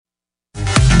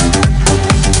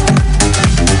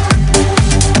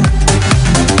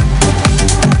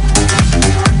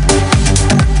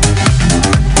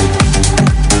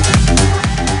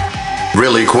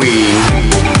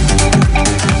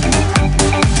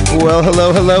Well,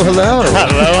 hello. Hello.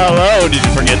 Did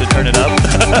you forget to turn it up?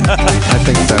 I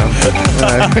think so.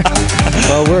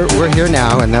 Well, we're here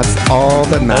now, and that's all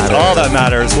that matters. That's all that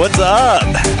matters. What's up?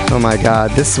 Oh my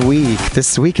God, this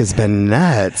week has been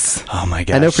nuts. Oh my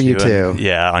gosh. I know for you too.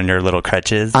 Yeah, on your little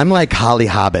crutches. I'm like Holly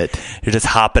Hobbit. You're just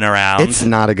hopping around. It's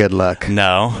not a good look.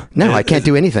 No, I can't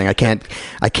do anything. I can't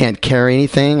carry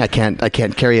anything. I can't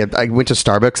carry I went to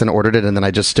Starbucks and ordered it, and then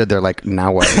I just stood there like,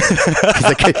 now what?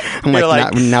 I'm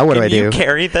like, now what do I do? Can you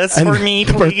carry this for me,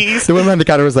 please? The woman on the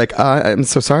counter was like, I'm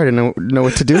so sorry, I don't know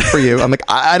what to do for you. I'm like,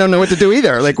 I don't know what to do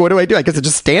either. Like, what do I do? I guess I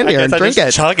just stand here and drink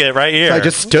it. Chug it right here. So I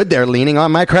just stood there leaning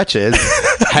on my crutches,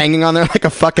 hanging on there like a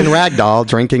fucking rag doll,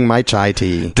 drinking my chai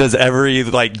tea. Does every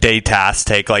day task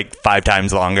take like 5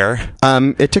 times longer?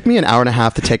 It took me an hour and a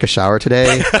half to take a shower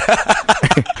today.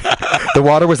 The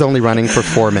water was only running for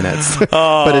 4 minutes.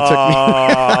 But it took me...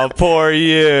 Oh, poor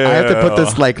you. I have to put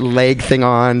this like leg thing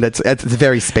on. It's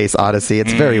very Space Odyssey.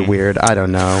 It's very weird. I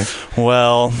don't know.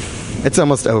 Well... It's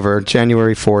almost over.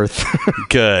 January 4th.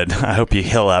 Good. I hope you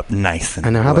heal up nice and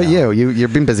I know. How about you?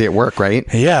 You've been busy at work, right?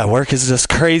 Yeah, work is just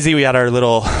crazy. We had our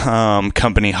little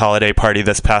company holiday party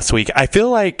this past week. I feel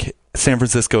like San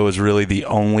Francisco is really the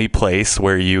only place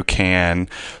where you can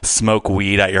smoke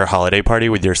weed at your holiday party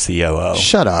with your COO.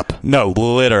 Shut up. No,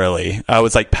 literally. I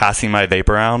was like passing my vape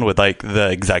around with like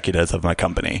the executives of my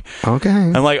company. Okay.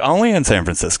 I'm like, only in San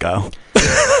Francisco.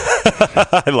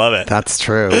 I love it. That's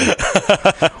true.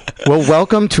 Well,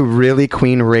 welcome to Really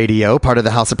Queen Radio, part of the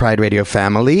House of Pride Radio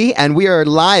family. And we are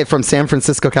live from San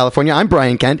Francisco, California. I'm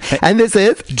Brian Kent, and this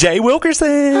is Jay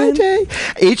Wilkerson. Hi, Jay.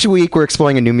 Each week, we're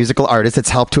exploring a new musical artist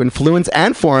that's helped to influence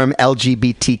and form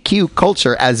LGBTQ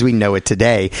culture as we know it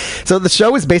today. So the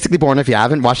show is basically born, if you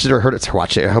haven't watched it or heard it,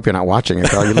 watch it. I hope you're not watching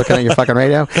it, girl. You're looking at your fucking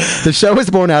radio. The show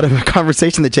is born out of a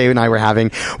conversation that Jay and I were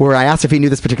having where I asked if he knew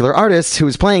this particular artist who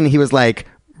was playing. He was like,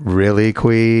 Really,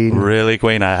 Queen? Really,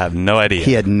 Queen? I have no idea.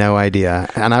 He had no idea.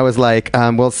 And I was like,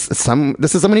 this is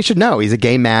someone you should know. He's a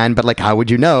gay man, but like, how would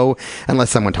you know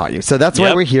unless someone taught you? So that's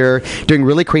why we're here doing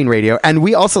Really Queen Radio. And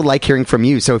we also like hearing from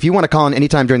you. So if you want to call in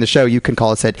anytime during the show, you can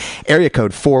call us at area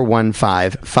code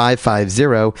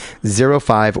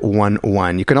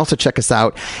 415-550-0511. You can also check us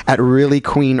out at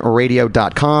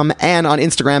reallyqueenradio.com and on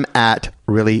Instagram at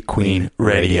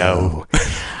reallyqueenradio.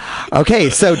 Okay,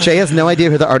 so Jay has no idea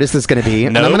who the artist is going to be.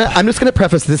 Nope. And I'm just going to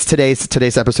preface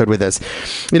today's episode with this.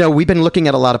 You know, we've been looking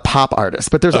at a lot of pop artists,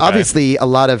 but there's obviously a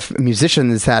lot of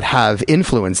musicians that have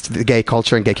influenced the gay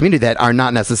culture and gay community that are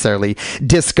not necessarily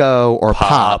disco or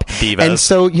pop. Divas. And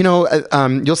so, you know,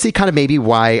 you'll see kind of maybe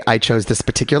why I chose this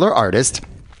particular artist.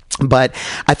 But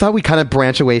I thought we'd kind of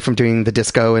branch away from doing the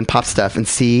disco and pop stuff and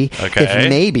see if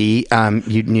maybe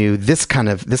you knew this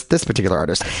particular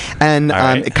artist. And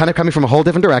it kind of coming from a whole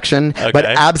different direction, but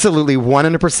absolutely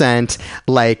 100%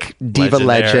 like diva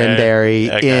legendary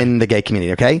in the gay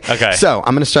community. Okay. So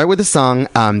I'm going to start with a song.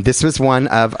 This was one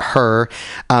of her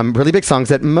really big songs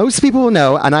that most people will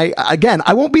know. And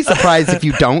I won't be surprised if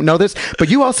you don't know this, but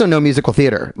you also know musical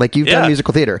theater. Like you've done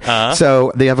musical theater.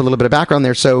 So they have a little bit of background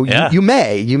there. So you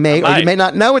may or you may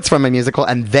not know it's from a musical,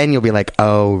 and then you'll be like,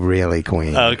 oh, really,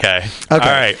 Queen? Okay. All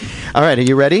right. Are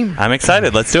you ready? I'm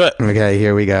excited. Let's do it. Okay,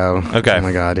 here we go. Okay. Oh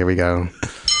my God, here we go.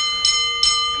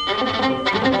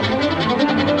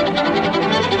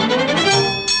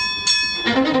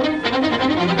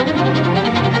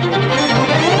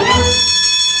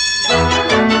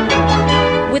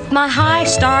 My high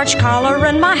starch collar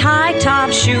and my high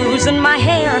top shoes and my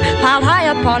hair piled high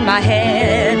upon my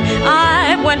head,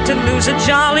 I went to lose a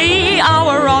jolly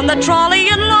hour on the trolley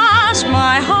and lost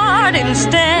my heart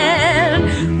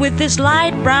instead. With his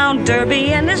light brown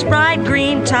derby and his bright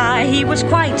green tie, he was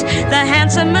quite the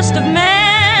handsomest of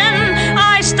men.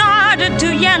 I started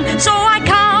to yen, so I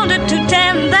counted to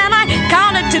 10, then I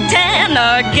counted to 10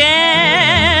 again.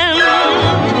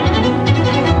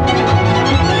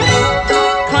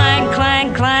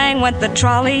 Went the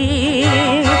trolley,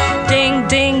 ding,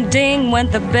 ding, ding,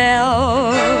 went the bell.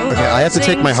 Okay, I have to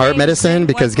take my heart medicine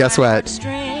because guess what?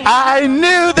 I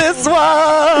knew this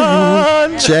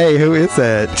one! Jay, who is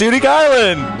it? Judy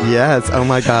Garland! Yes, oh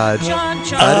my God.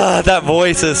 That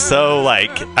voice is so,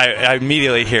 like, I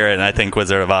immediately hear it and I think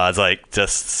Wizard of Oz, like,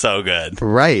 just so good.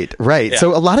 Right. Yeah.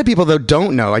 So a lot of people, though,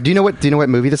 don't know. Do you know what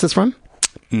movie this is from?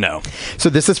 No. So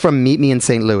this is from Meet Me in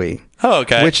St. Louis. Oh,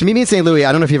 okay. Which Meet Me in St. Louis,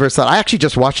 I don't know if you've ever saw it. I actually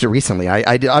just watched it recently.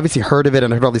 I obviously heard of it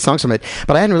and I heard all these songs from it,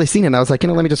 but I hadn't really seen it. And I was like,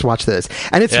 let me just watch this.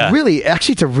 And it's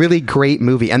it's a really great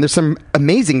movie. And there's some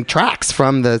amazing tracks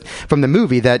from the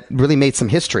movie that really made some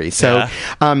history. So,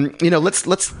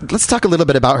 let's talk a little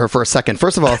bit about her for a second.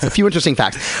 First of all, a few interesting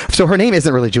facts. So her name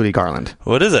isn't really Judy Garland.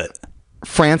 What is it?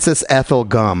 Frances Ethel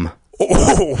Gum.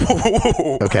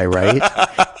 Okay, right?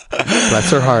 Bless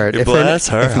her heart. If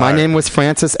my name was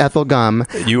Frances Ethel Gum,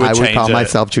 I would call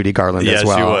myself Judy Garland as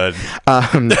well. Yes,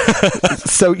 you would.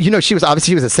 So, she was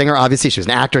a singer. Obviously, she was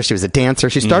an actress. She was a dancer.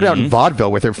 She started out in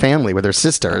vaudeville with her family, with her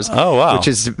sisters. Oh, wow. Which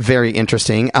is very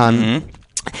interesting.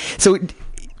 So,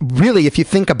 really, if you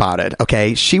think about it,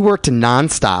 okay, she worked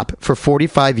nonstop for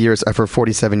 45 years of her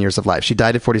 47 years of life. She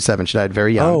died at 47. She died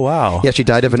very young. Oh, wow. Yeah, she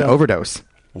died of an overdose.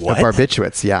 What? Of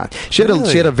barbiturates, yeah. She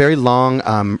had a very long,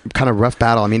 kind of rough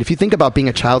battle. I mean, if you think about being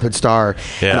a childhood star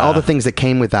and all the things that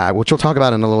came with that, which we'll talk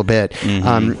about in a little bit,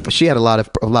 she had a lot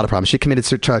of problems. She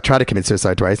tried to commit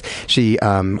suicide twice. She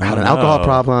had an alcohol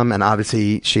problem, and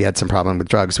obviously she had some problem with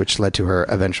drugs, which led to her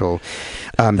eventual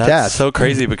death. That's so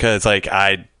crazy because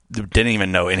I didn't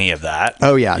even know any of that.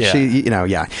 Oh yeah. She,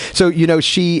 So,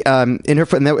 she,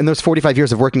 in those 45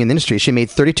 years of working in the industry, she made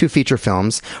 32 feature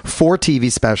films, 4 TV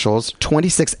specials,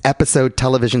 26 episode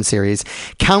television series,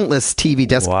 countless TV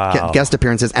guest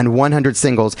appearances, and 100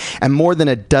 singles, and more than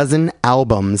a dozen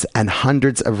albums and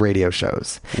hundreds of radio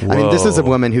shows. Whoa. I mean, this is a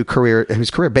woman whose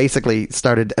career basically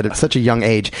started at such a young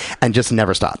age and just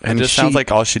never stopped. It just sounds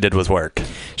like all she did was work.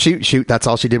 That's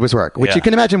all she did was work, which you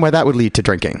can imagine why that would lead to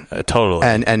drinking. Totally.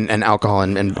 And alcohol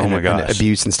and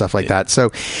abuse and stuff like that.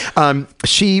 So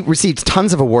she received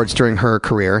tons of awards during her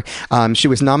career. She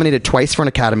was nominated twice for an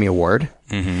Academy Award.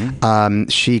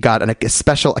 She got a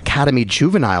special Academy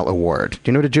Juvenile Award. Do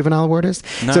you know what a Juvenile Award is?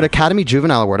 No. So an Academy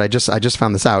Juvenile Award, I just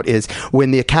found this out, is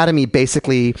when the Academy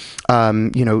basically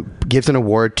gives an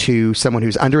award to someone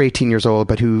who's under 18 years old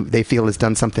but who they feel has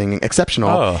done something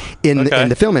exceptional in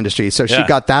the film industry. So she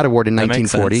got that award in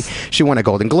 1940. She won a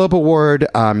Golden Globe Award.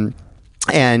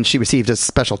 And she received a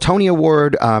special Tony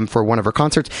Award for one of her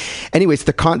concerts. Anyways,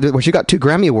 what she got 2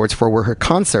 Grammy Awards for were her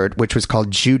concert, which was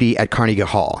called Judy at Carnegie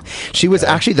Hall. She was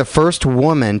actually the first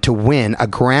woman to win a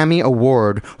Grammy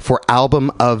Award for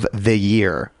Album of the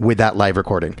Year with that live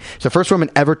recording. So first woman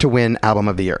ever to win Album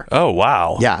of the Year. Oh,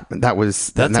 wow. Yeah,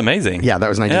 that's amazing. Yeah, that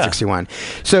was 1961. Yeah.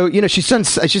 So,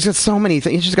 she's got so many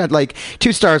things. She's got like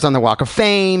 2 stars on the Walk of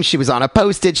Fame. She was on a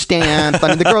postage stamp. I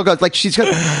mean, the girl goes like, she got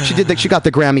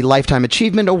the Grammy Lifetime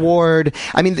Achievement Award.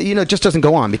 I mean, it just doesn't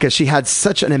go on because she had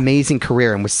such an amazing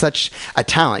career and was such a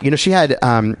talent. She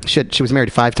was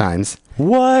married 5 times.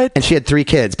 What? And she had 3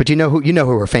 kids. But you know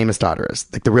who her famous daughter is?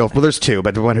 Like there's 2,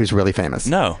 but the one who's really famous.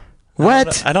 No.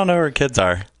 What? I don't know who her kids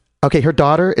are. Okay, her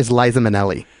daughter is Liza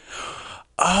Minnelli.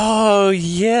 Oh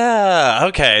yeah.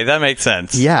 Okay, that makes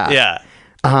sense. Yeah. Yeah.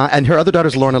 And her other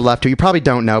daughter's Lorna Luft, who you probably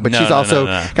don't know, but she's also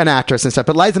an actress and stuff.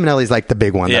 But Liza Minnelli is like the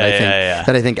big one that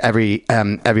I think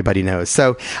everybody knows.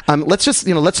 So let's just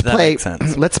let's play.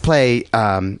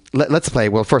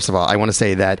 Well, first of all, I want to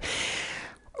say that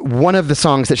one of the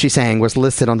songs that she sang was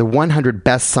listed on the 100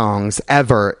 best songs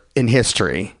ever in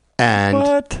history, and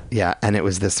what? Yeah, and it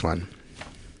was this one.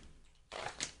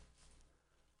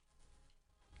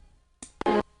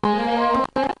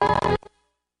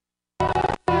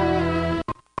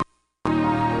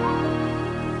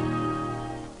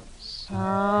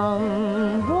 Somewhere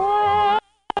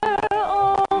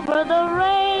over the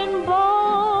rainbow,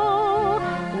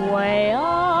 way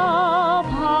up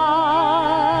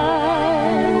high,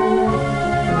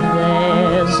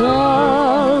 there's a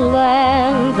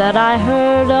land that I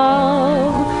heard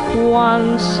of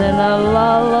once in a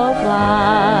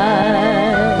lullaby.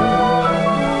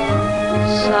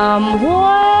 Somewhere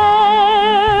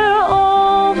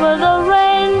over the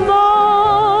rainbow,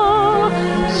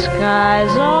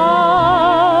 skies are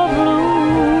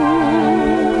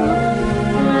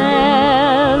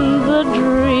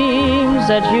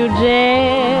that you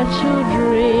dare to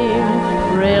dream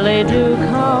really do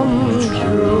come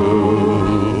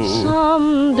true.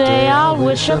 Someday I'll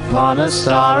wish upon a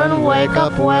star and wake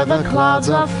up where the clouds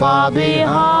are far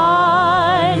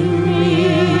behind me,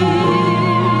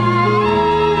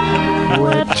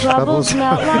 where troubles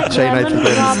melt like Jane, I think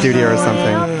we're in the studio or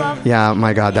something. Yeah,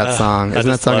 my God, that song.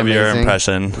 Isn't that song amazing? Your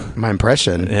impression. My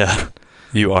impression? Yeah.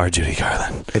 You are Judy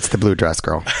Garland. It's the blue dress,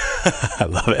 girl. I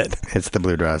love it. It's the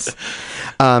blue dress.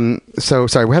 So,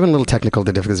 sorry, we're having a little technical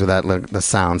difficulties with the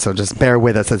sound, so just bear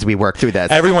with us as we work through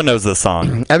this. Everyone knows the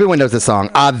song. Everyone knows the song,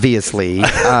 obviously.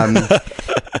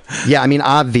 Yeah, I mean,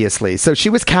 obviously. So she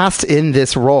was cast in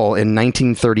this role in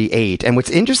 1938, and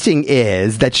what's interesting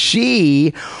is that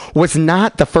she was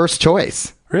not the first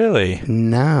choice. Really?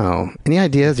 No. Any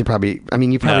ideas? You probably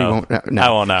won't. No. I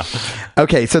won't know.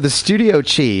 Okay, so the studio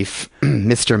chief,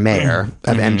 Mr. Mayer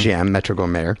of MGM,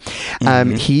 Metro-Goldwyn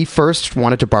Mayer, he first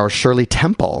wanted to borrow Shirley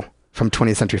Temple from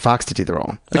 20th Century Fox to do the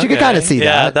role, but you can kind of see that.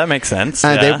 Yeah, that makes sense.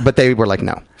 But they were like,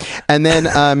 no. And then,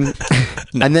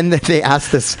 and then they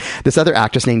asked this other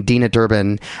actress named Dina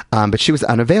Durbin, but she was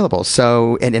unavailable.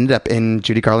 So it ended up in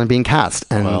Judy Garland being cast.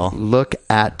 And look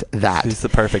at that. She's the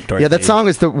perfect Dorothy. Yeah, that song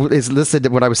is listed.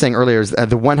 What I was saying earlier is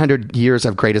the 100 Years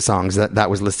of Greatest Songs. That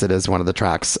was listed as one of the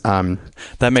tracks.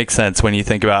 That makes sense when you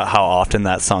think about how often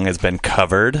that song has been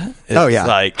covered. It's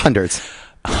like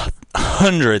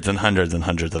hundreds and hundreds and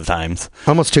hundreds of times.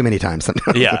 Almost too many times.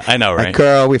 Yeah, I know, right? Like,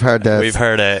 girl, we've heard this. We've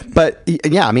heard it. But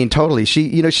yeah, I mean, totally.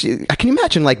 She, I can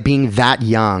imagine like being that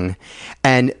young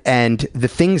and the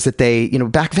things that they,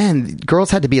 back then,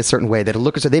 girls had to be a certain way. They had to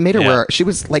look at her. They made her wear, she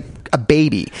was like a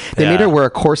baby. They made her wear a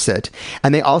corset.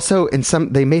 And they also,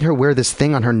 they made her wear this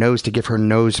thing on her nose to give her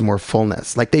nose more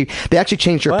fullness. Like they actually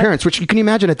changed her appearance, which you can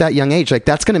imagine at that young age, like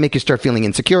that's going to make you start feeling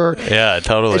insecure. Yeah,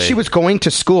 totally. She was going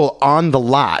to school on the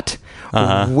lot.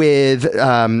 With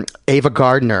Ava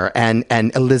Gardner and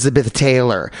Elizabeth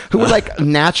Taylor, who were like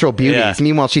natural beauties. Yeah.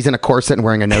 Meanwhile, she's in a corset and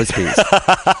wearing a nose piece.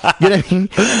 You know what I mean?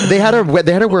 They had her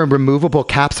wear removable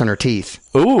caps on her teeth.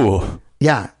 Ooh,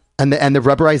 yeah, and the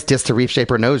rubberized discs to reshape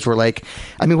her nose were like.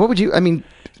 I mean, what would you? I mean.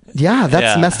 Yeah,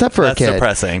 that's messed up for a kid. That's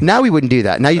depressing. Now we wouldn't do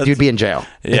that. Now you'd be in jail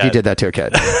if you did that to a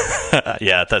kid.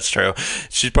 Yeah, that's true.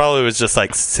 She probably was just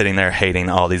like sitting there hating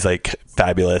all these like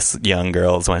fabulous young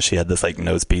girls when she had this like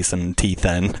nose piece and teeth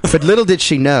in. But little did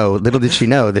she know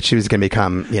that she was going to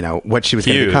become, what she was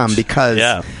going to become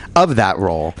because of that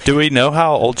role. Do we know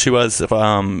how old she was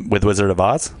with Wizard of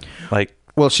Oz?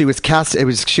 Well, she was cast.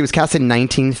 She was cast in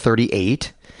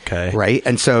 1938. Okay. Right.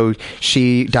 And so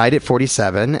she died at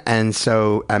 47. And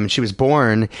so she was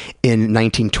born in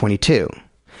 1922.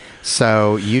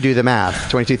 So you do the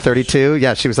math. 22, 32.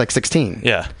 Yeah. She was like 16.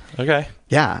 Yeah. Okay.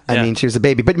 Yeah. I mean, she was a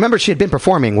baby. But remember, she had been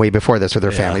performing way before this with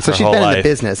her family. So she's been in the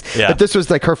business. Yeah. But this was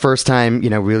like her first time,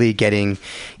 really getting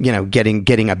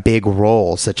a big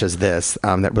role such as this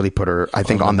that really put her, I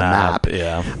think, on the map.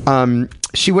 Yeah.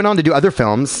 She went on to do other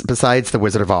films besides The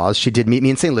Wizard of Oz. She did Meet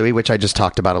Me in St. Louis, which I just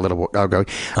talked about a little bit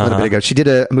ago. She did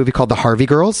a movie called The Harvey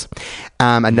Girls,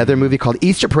 another movie called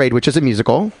Easter Parade, which is a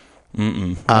musical. I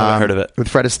haven't heard of it. With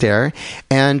Fred Astaire.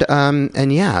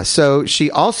 And yeah, so she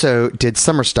also did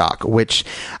Summer Stock, which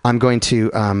I'm going to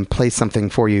play something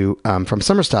for you from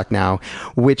Summer Stock now,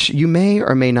 which you may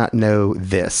or may not know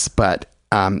this, but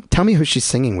tell me who she's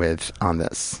singing with on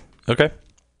this. Okay.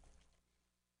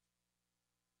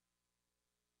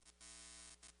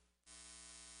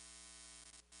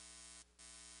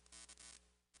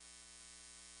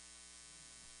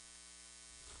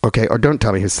 Okay, or don't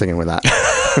tell me who's singing with that.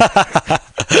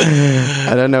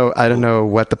 I don't know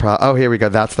what the problem. Oh, here we go.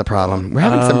 That's the problem. We're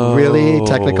having some really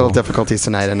technical difficulties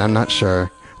tonight, and I'm not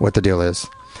sure what the deal is.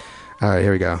 All right,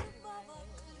 here we go.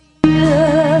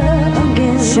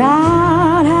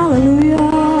 Shout hallelujah.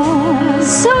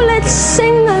 So let's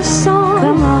sing a song.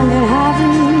 Come on and have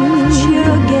cheer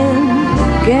again.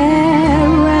 Get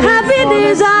ready. Happy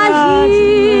days are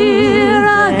here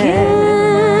again.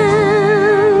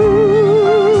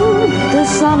 The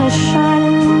sun is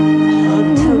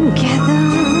shining together.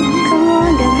 Come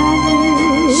on, get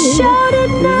happy. Shout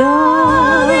it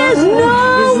now. There's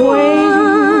no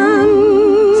one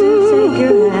to take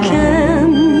your hand.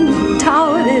 Can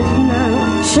tout it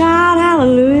now. Shout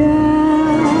hallelujah.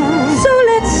 So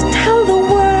let's tell the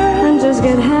world and just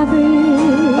get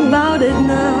happy about it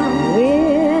now.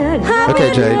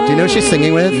 Okay, Jay, do you know who she's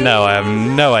singing with? No, I have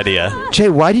no idea. Jay,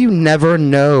 why do you never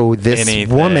know this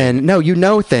woman? No, you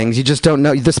know things. You just don't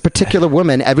know. This particular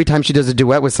woman, every time she does a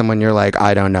duet with someone, you're like,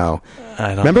 I don't know.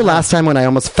 Remember last time when I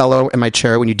almost fell out in my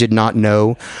chair when you did not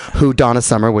know who Donna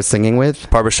Summer was singing with?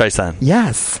 Barbra Streisand.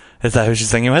 Yes. Is that who she's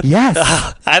singing with? Yes.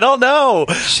 I don't know.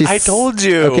 I told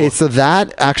you. Okay, so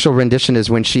that actual rendition is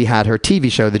when she had her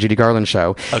TV show, The Judy Garland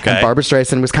Show. Okay. And Barbra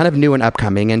Streisand was kind of new and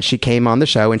upcoming, and she came on the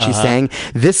show, and she sang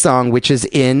this song, which is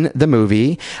in the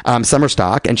movie Summer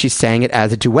Stock, and she sang it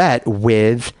as a duet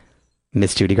with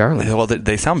Miss Judy Garland. Well,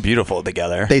 they sound beautiful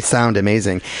together. They sound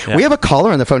amazing. Yeah. We have a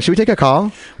caller on the phone. Should we take a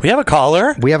call? We have a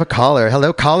caller? We have a caller.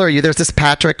 Hello, caller. Are you there? Is this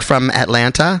Patrick from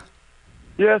Atlanta?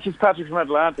 Yes, it's Patrick from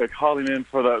Atlanta calling in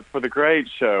for the great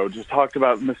show. Just talked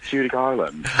about Miss Judy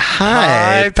Garland.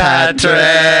 Hi,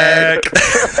 Patrick.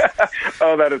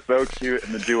 Oh, that is so cute,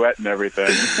 and the duet and everything.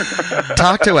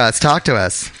 Talk to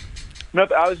us. No,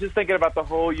 I was just thinking about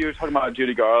you were talking about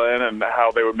Judy Garland and how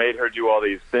they made her do all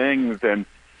these things, and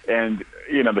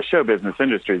the show business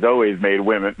industry has always made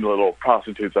women little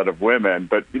prostitutes out of women,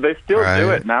 but they still do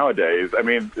it nowadays. I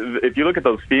mean, if you look at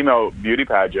those female beauty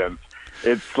pageants,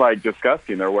 it's like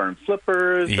disgusting. They're wearing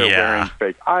flippers. They're wearing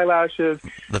fake eyelashes.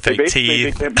 The fake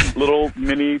teeth. They became little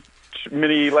mini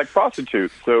mini like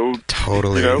prostitutes. So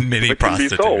Totally. Mini it can be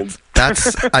sold.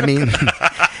 prostitutes. I mean,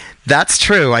 that's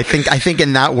true. I think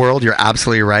in that world, you're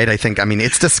absolutely right. I mean,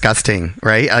 it's disgusting,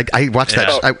 right? I watched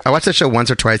that. I watched that show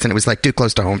once or twice, and it was like too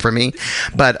close to home for me.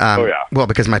 But well,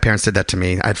 because my parents did that to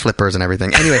me. I had flippers and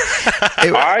everything. Anyway,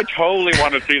 I totally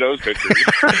want to see those pictures.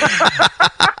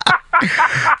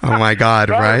 oh my God!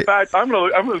 Right? In fact, I'm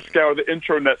gonna scour the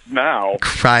intranets now.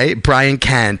 Right, Brian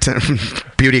Kent,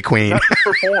 beauty queen. That's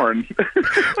for porn.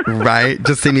 Right,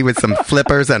 just see me with some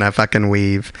flippers and a fucking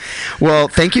weave. Well,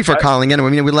 thank you for calling in. I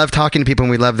mean, we love talking to people,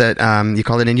 and we love that you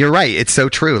called in. And you're right; it's so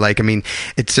true. Like, I mean,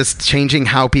 it's just changing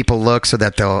how people look so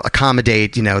that they'll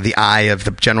accommodate, the eye of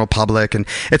the general public. And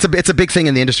it's a big thing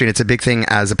in the industry. And it's a big thing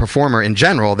as a performer in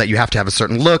general that you have to have a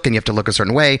certain look and you have to look a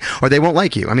certain way, or they won't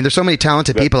like you. I mean, there's so many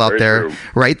talented people out there,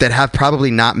 right, that have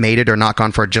probably not made it or not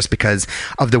gone for it just because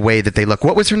of the way that they look.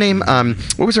 What was her name?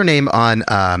 What was her name on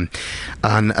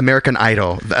American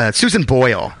Idol? Susan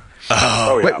Boyle.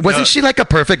 Oh, yeah. Wasn't she like a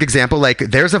perfect example? Like,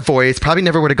 there's a voice, probably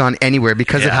never would have gone anywhere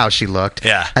because of how she looked.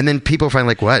 Yeah. And then people find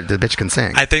like, what? The bitch can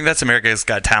sing. I think that's America's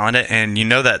Got Talent, and you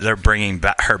know that they're bringing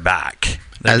her back.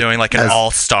 They're doing like an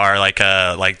all-star, like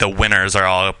the winners are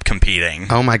all competing.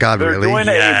 Oh my God, They're really? doing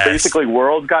basically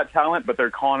World's Got Talent, but they're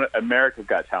calling it America's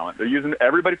Got Talent. They're using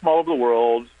everybody from all over the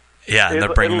world. Yeah, and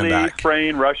they're bringing Italy, them back.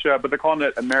 Ukraine, Russia, but they're calling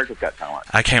it America's Got Talent.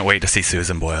 I can't wait to see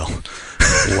Susan Boyle.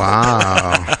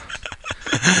 Wow.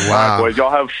 Wow. Boys, y'all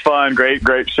have fun.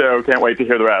 Great show. Can't wait to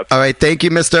hear the rest. All right. Thank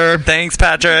you, mister. Thanks,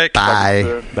 Patrick.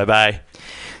 Bye. Bye-bye.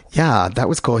 Yeah, that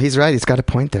was cool. He's right. He's got a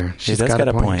point there. She's got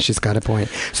a point. She's got a point.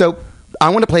 So I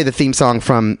want to play the theme song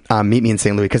from Meet Me in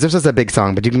St. Louis, because this was a big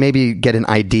song, but you can maybe get an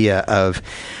idea of,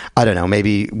 I don't know,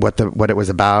 maybe what it was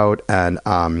about, and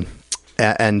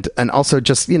also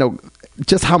just,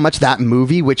 just how much that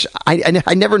movie, which I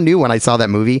never knew when I saw that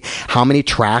movie, how many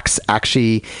tracks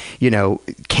actually,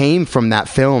 came from that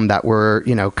film that were,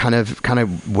 kind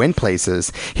of went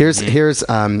places. Here's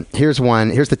one.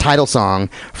 Here's the title song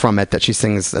from it that she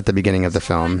sings at the beginning of the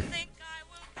film.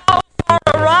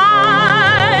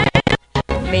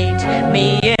 Meet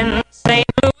me in St.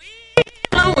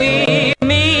 Louis,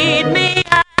 meet me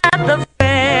at the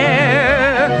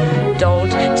fair. Don't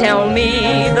tell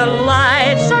me the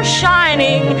lights are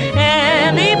shining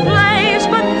any place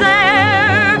but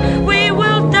there. We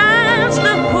will dance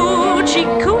the hoochie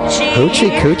coochie.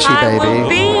 Hoochie coochie, I baby. will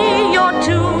be your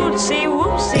tootsie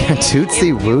wootsie.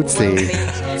 Tootsie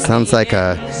Wootsy. Sounds like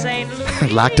a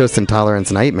lactose intolerance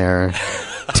nightmare.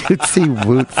 Tootsie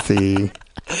Wootsy.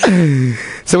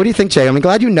 So what do you think, Jay? I'm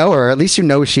glad you know her. At least you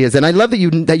know who she is. And I love that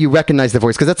you recognize the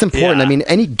voice, because that's important. Yeah. I mean,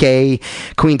 any gay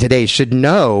queen today should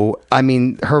know,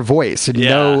 her voice. Should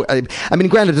know. I mean,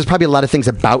 granted, there's probably a lot of things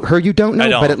about her you don't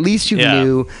know, but at least you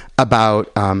knew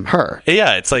about her.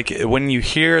 Yeah, it's like when you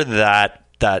hear that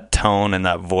tone and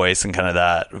that voice and kind of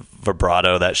that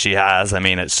vibrato that she has, I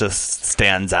mean, it just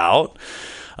stands out.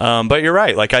 But you're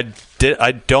right. Like,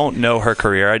 I don't know her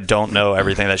career. I don't know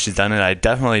everything that she's done, and I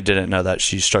definitely didn't know that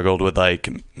she struggled with like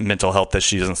mental health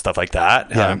issues and stuff like that.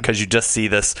 Because you just see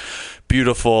this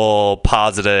beautiful,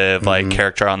 positive like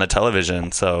character on the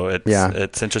television. So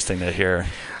it's interesting to hear.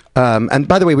 And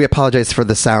by the way, we apologize for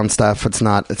the sound stuff. It's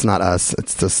not us.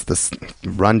 It's just this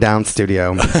rundown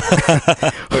studio.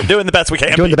 We're doing the best we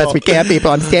can. The best we can,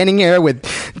 people. I'm standing here with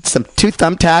some 2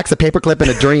 thumbtacks, a paperclip, and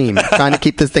a dream, trying to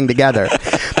keep this thing together.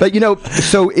 But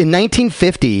so in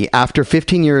 1950, after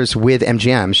 15 years with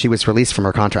MGM, she was released from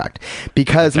her contract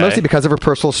mostly because of her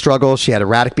personal struggles. She had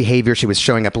erratic behavior. She was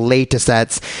showing up late to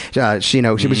sets. She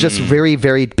was just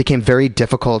became very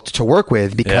difficult to work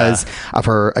with because of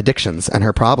her addictions and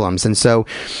her problems. And so,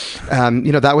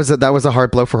 that was a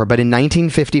hard blow for her. But in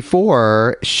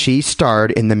 1954, she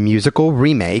starred in the musical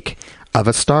remake of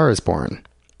A Star Is Born.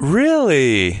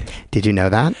 Really? Did you know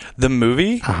that? The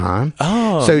movie? Uh-huh.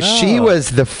 Oh, so she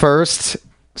was the first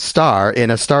star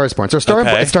in A Star Is Born. So A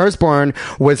Star Is Born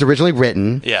was originally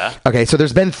written. Yeah. Okay, so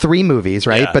there's been 3 movies,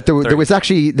 right? Yeah, but there was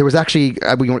actually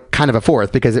we went kind of a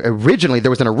fourth, because originally there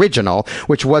was an original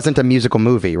which wasn't a musical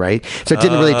movie, right? So it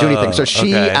didn't really do anything. So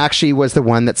she actually was the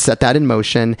one that set that in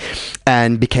motion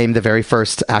and became the very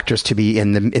first actress to be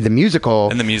in the musical.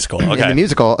 In the musical. Okay. In the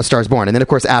musical A Star Is Born. And then of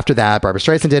course after that Barbra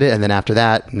Streisand did it, and then after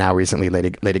that now recently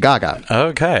Lady Gaga.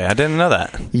 Okay, I didn't know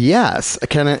that. Yes, a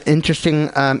kind of interesting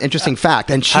fact.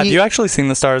 And have you actually seen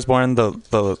The Star Is Born,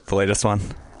 the latest one?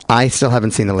 I still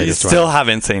haven't seen the latest one. You still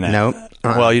haven't seen it? Nope.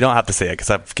 Well, you don't have to see it, because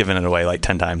I've given it away like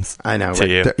 10 times. I know. To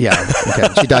you.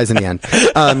 Okay. She dies in the end.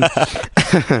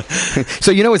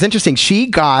 So what's interesting? She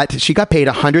got paid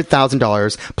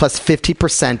 $100,000 plus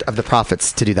 50% of the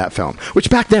profits to do that film, which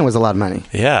back then was a lot of money.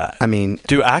 Yeah. I mean,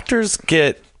 do actors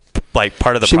get like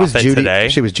part of the She was profit Judy. today?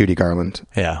 She was Judy Garland.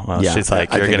 Yeah. Well, Yeah, she's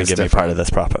like, I you're think going to it's give me part of this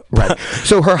profit. Right.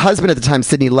 So her husband at the time,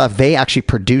 Sidney Love, they actually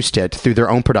produced it through their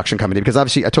own production company because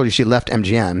obviously I told you she left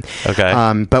MGM.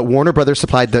 Okay. But Warner Brothers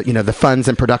supplied the funds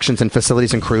and productions and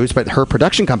facilities and crews, but her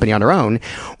production company on her own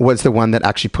was the one that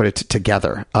actually put it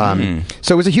together.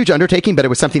 So it was a huge undertaking, but it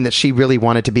was something that she really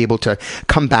wanted to be able to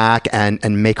come back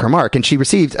and make her mark. And she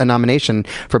received a nomination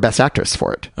for Best Actress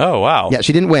for it. Oh, wow. Yeah,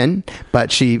 she didn't win,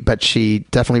 but she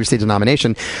definitely received a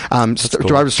nomination. Cool.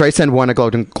 Barbra Streisand won a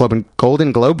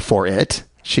Golden Globe for it.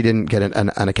 She didn't get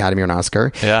an Academy or an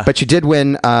Oscar. Yeah. But she did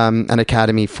win an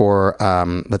Academy for,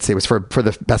 let's see, it was for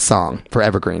the best song, for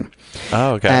Evergreen.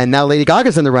 Oh, okay. And now Lady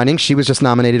Gaga's in the running. She was just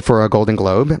nominated for a Golden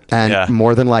Globe. And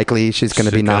more than likely, she's going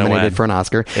to be nominated for an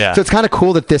Oscar. Yeah. So it's kind of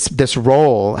cool that this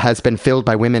role has been filled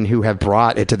by women who have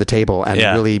brought it to the table and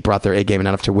really brought their A game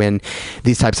enough to win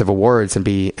these types of awards and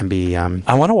be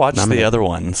I want to watch the other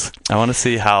ones. I want to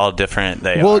see how different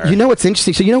they are. Well, you know what's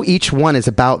interesting? So each one is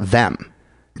about them,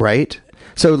 right?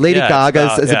 So Lady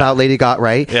Gaga's is about Lady Gaga,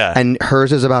 right? Yeah. And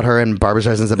hers is about her, and Barbra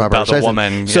Streisand's about Barbra Streisand. the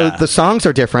woman. So the songs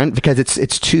are different because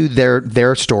it's to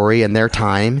their story and their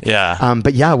time. Yeah.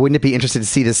 But wouldn't it be interesting to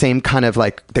see the same kind of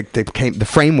like the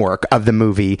framework of the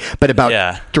movie, but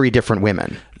about three different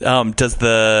women? Does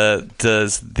the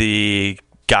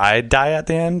guy die at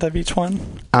the end of each one?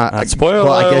 Spoiler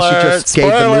Well, I guess alert, you just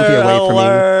gave the movie away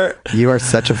alert. from me. You are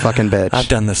such a fucking bitch. I've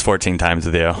done this 14 times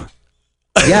with you.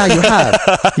 Yeah, you have.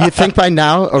 You think by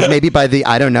now, or maybe by the,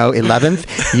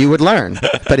 11th, you would learn.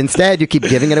 But instead, you keep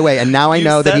giving it away. And now I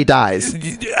know that he dies.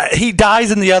 He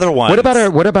dies in the other one. What about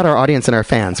our audience and our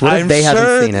fans? What if they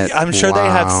haven't seen it? I'm sure they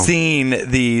have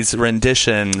seen these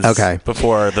renditions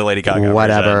before the Lady Gaga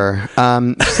Whatever.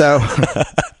 So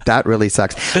that really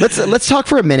sucks. Let's talk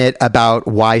for a minute about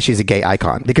why she's a gay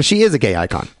icon. Because she is a gay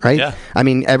icon, right? Yeah. I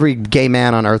mean, every gay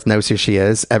man on earth knows who she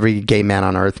is. Every gay man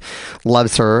on earth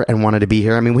loves her and wanted to be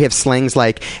here. I mean, we have slangs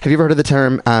like, have you ever heard of the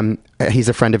term, he's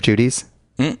a friend of Judy's?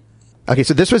 Okay,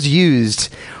 so this was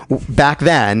used back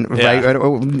then, right,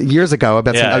 years ago.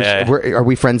 About are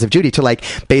we friends of Judy? To like,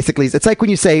 basically, it's like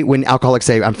when alcoholics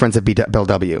say, I'm friends of Bill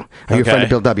W. Are you a friend of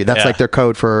Bill W? That's like their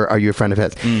code for, are you a friend of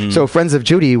his? So friends of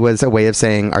Judy was a way of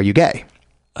saying, are you gay?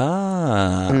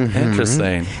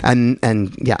 Interesting. And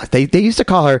they used to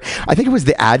call her, I think it was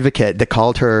The Advocate that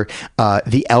called her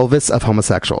the Elvis of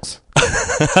homosexuals.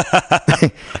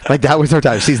 Like that was her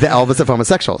title. She's the Elvis of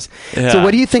homosexuals. Yeah. So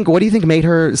what do you think made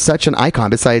her such an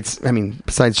icon besides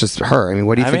just her? I mean,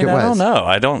 what do you think it was? I don't know.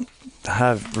 I don't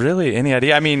have really any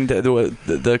idea. I mean,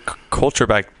 the culture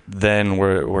back then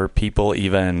were people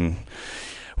even,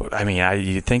 I mean,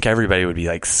 you think everybody would be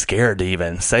like scared to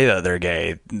even say that they're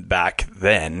gay back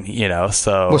then,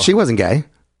 so. Well, she wasn't gay.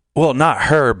 Well, not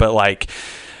her, but like,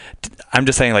 I'm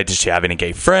just saying, like, did she have any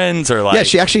gay friends or like? Yeah,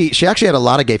 she actually had a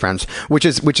lot of gay friends, which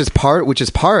is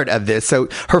part of this. So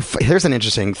here's an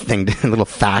interesting thing,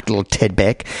 little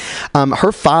tidbit.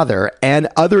 Her father and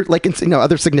other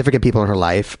other significant people in her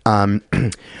life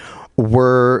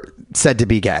were said to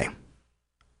be gay.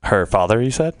 Her father,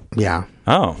 you said? Yeah.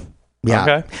 Oh. Yeah.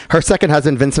 Okay. Her second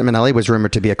husband, Vincent Minnelli, was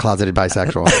rumored to be a closeted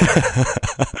bisexual.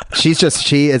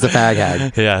 she is a fag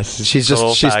hag. Yeah. She's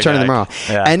turning them off.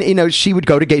 Yeah. And she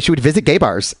would visit gay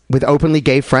bars with openly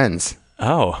gay friends.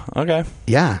 Oh, okay.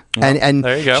 Yeah. Well, and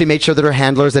there you go. She made sure that her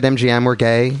handlers at MGM were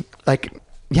gay. Like,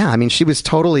 yeah, I mean, she was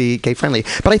totally gay friendly.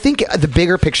 But I think the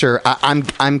bigger picture,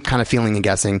 I'm kind of feeling and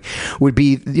guessing, would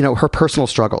be, her personal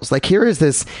struggles. Like, here is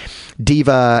this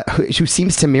diva who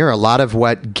seems to mirror a lot of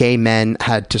what gay men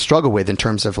had to struggle with in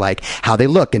terms of like how they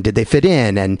look and did they fit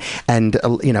in and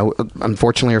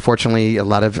unfortunately or fortunately a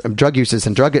lot of drug uses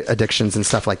and drug addictions and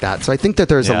stuff like that. So I think that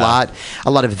there's a lot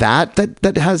of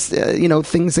that has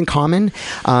things in common.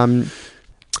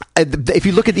 If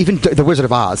you look at even the Wizard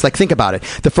of Oz, like think about it,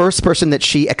 the first person that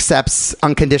she accepts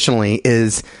unconditionally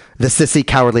is the sissy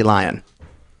cowardly lion,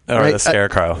 or the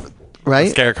scarecrow. Right?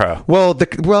 The scarecrow.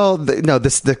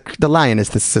 The lion is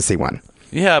the sissy one.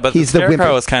 Yeah, but the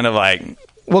scarecrow is kind of like...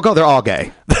 Well, they're all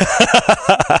gay.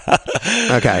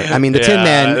 Okay. I mean, the Tin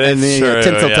Man and the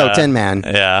Tinseltoe Tin Man.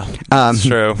 Yeah, that's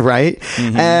true. Right?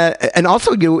 Mm-hmm. And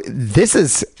also, this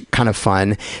is kind of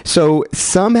fun. So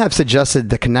some have suggested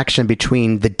the connection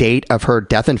between the date of her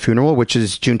death and funeral, which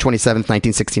is June 27th,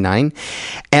 1969,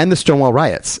 and the Stonewall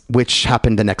riots, which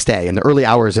happened the next day in the early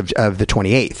hours of the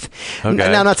 28th. Okay.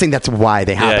 Now, I'm not saying that's why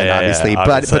they happened, obviously,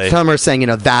 but some are saying,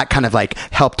 that kind of like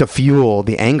helped to fuel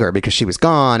the anger because she was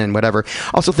gone and whatever.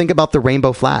 Also think about the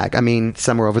rainbow flag. I mean,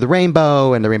 somewhere over the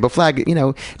rainbow and the rainbow flag,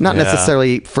 not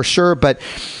necessarily for sure, but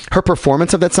her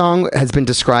performance of that song has been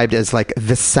described as like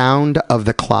the sound of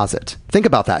the clock closet. Think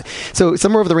about that. So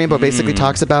Somewhere Over the Rainbow basically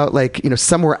talks about like,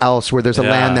 somewhere else where there's a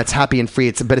land that's happy and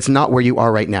free, but it's not where you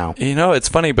are right now. It's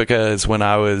funny because when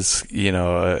I was,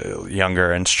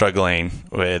 younger and struggling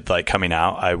with like coming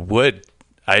out, I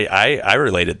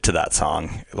related to that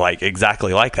song, like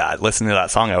exactly like that. Listening to that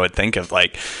song, I would think of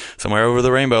like Somewhere Over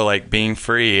the Rainbow, like being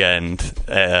free, and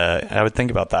I would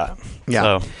think about that.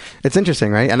 Yeah, so, it's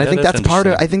interesting, right? And I think that's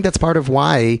part of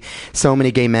why so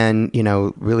many gay men,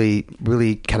 really,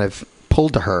 really kind of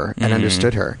pulled to her and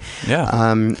understood her.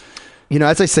 Yeah.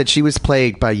 As I said, she was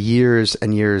plagued by years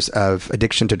and years of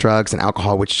addiction to drugs and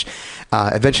alcohol, which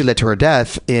eventually led to her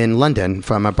death in London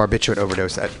from a barbiturate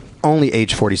overdose at only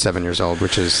age 47 years old,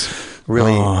 which is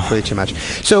really, really too much.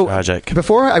 So tragic.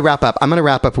 Before I wrap up, I'm going to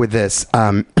wrap up with this.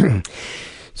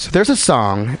 So there's a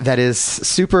song that is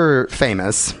super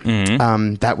famous,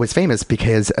 that was famous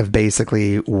because of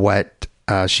basically what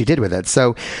she did with it.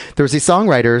 So there was these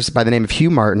songwriters by the name of Hugh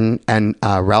Martin and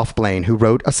Ralph Blaine who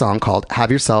wrote a song called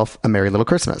Have Yourself a Merry Little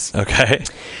Christmas. Okay.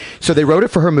 So they wrote it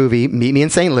for her movie, Meet Me in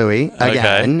St. Louis,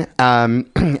 again,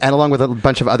 and along with a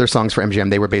bunch of other songs for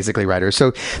MGM, they were basically writers.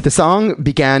 So the song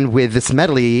began with this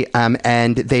medley,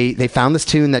 and they found this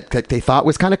tune that they thought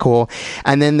was kind of cool,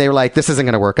 and then they were like, this isn't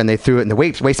going to work, and they threw it in the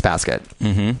wastebasket.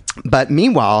 Mm-hmm. But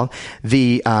meanwhile,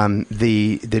 the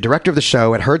director of the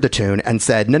show had heard the tune and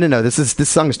said, no, this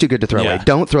song is too good to throw away.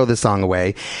 Don't throw this song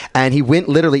away. And he went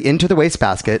literally into the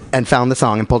wastebasket and found the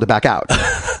song and pulled it back out.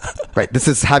 Right. This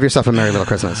is Have Yourself a Merry Little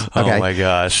Christmas. Okay? Oh my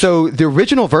gosh. So the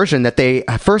original version that they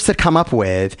first had come up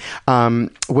with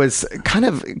was kind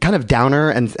of downer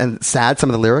and sad, some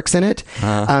of the lyrics in it.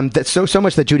 That so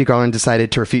much that Judy Garland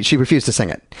decided to refuse. She refused to sing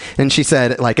it. And she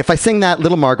said, like, if I sing that,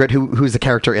 little Margaret, who's the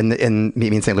character in Meet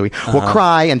Me in St. Louis, will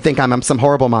cry and think I'm some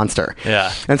horrible monster.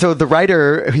 Yeah. And so the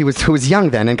writer, who was young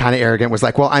then and kind of arrogant, was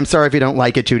like, well, I'm sorry if you don't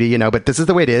like it, Judy, but this is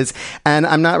the way it is. And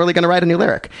I'm not really going to write a new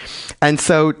lyric. And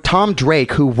so Tom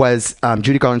Drake, who was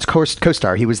Judy Garland's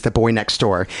co-star, he was the boy next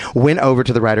door, went over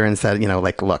to the writer and said,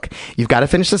 look, you've got to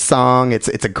finish this song.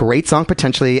 It's a great song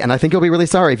potentially, and I think you'll be really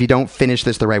sorry if you don't finish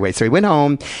this the right way. So he went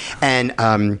home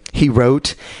and he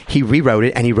rewrote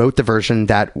it, and he wrote the version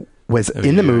that was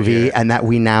in the movie and that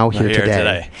we now hear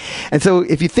today. And so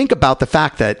if you think about the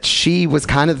fact that she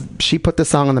put the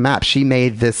song on the map, she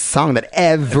made this song that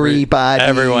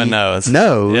everyone knows.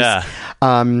 Yeah.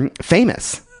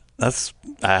 Famous.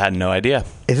 I had no idea.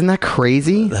 Isn't that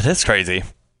crazy? That is crazy.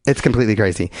 It's completely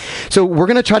crazy. So we're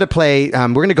going to try to play,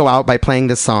 we're going to go out by playing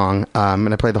this song. I'm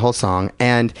going to play the whole song,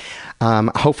 and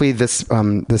hopefully this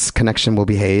connection will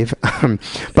behave.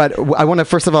 But I want to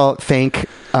first of all thank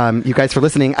you guys for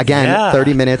listening. Again,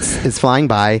 30 minutes is flying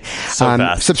by. So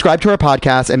fast. Subscribe to our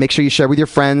podcast and make sure you share with your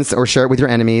friends or share it with your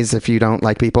enemies if you don't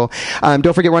like people.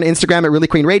 Don't forget, we're on Instagram at Really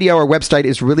Queen Radio. Our website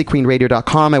is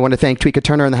reallyqueenradio.com. I want to thank Tweeka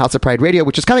Turner and the House of Pride Radio,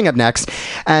 which is coming up next.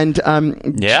 And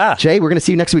Jay, we're going to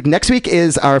see you next week. Next week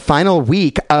is our final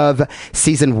week of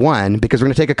season 1 because we're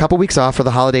going to take a couple weeks off for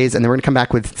the holidays, and then we're going to come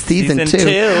back with season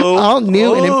 2. All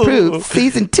new and improved.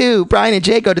 Season 2, Brian and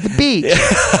Jay go to the beach.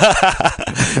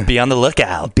 Be on the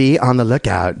lookout. Be on the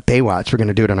lookout. Baywatch. We're going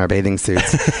to do it in our bathing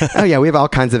suits. Oh, yeah. We have all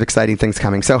kinds of exciting things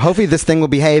coming. So hopefully this thing will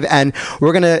behave, and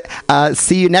we're going to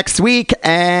see you next week.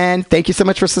 And thank you so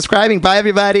much for subscribing. Bye,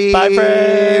 everybody. Bye,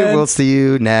 friends. We'll see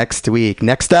you next week.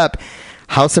 Next up,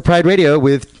 House of Pride Radio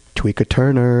with Tweeka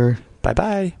Turner.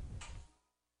 Bye-bye.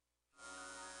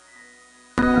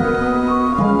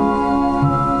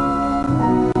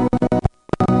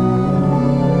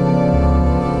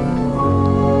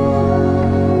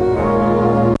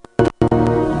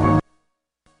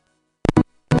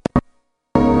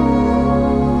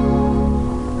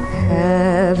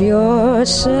 Have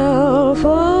yourself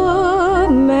a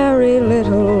merry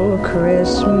little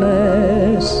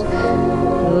Christmas.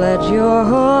 Let your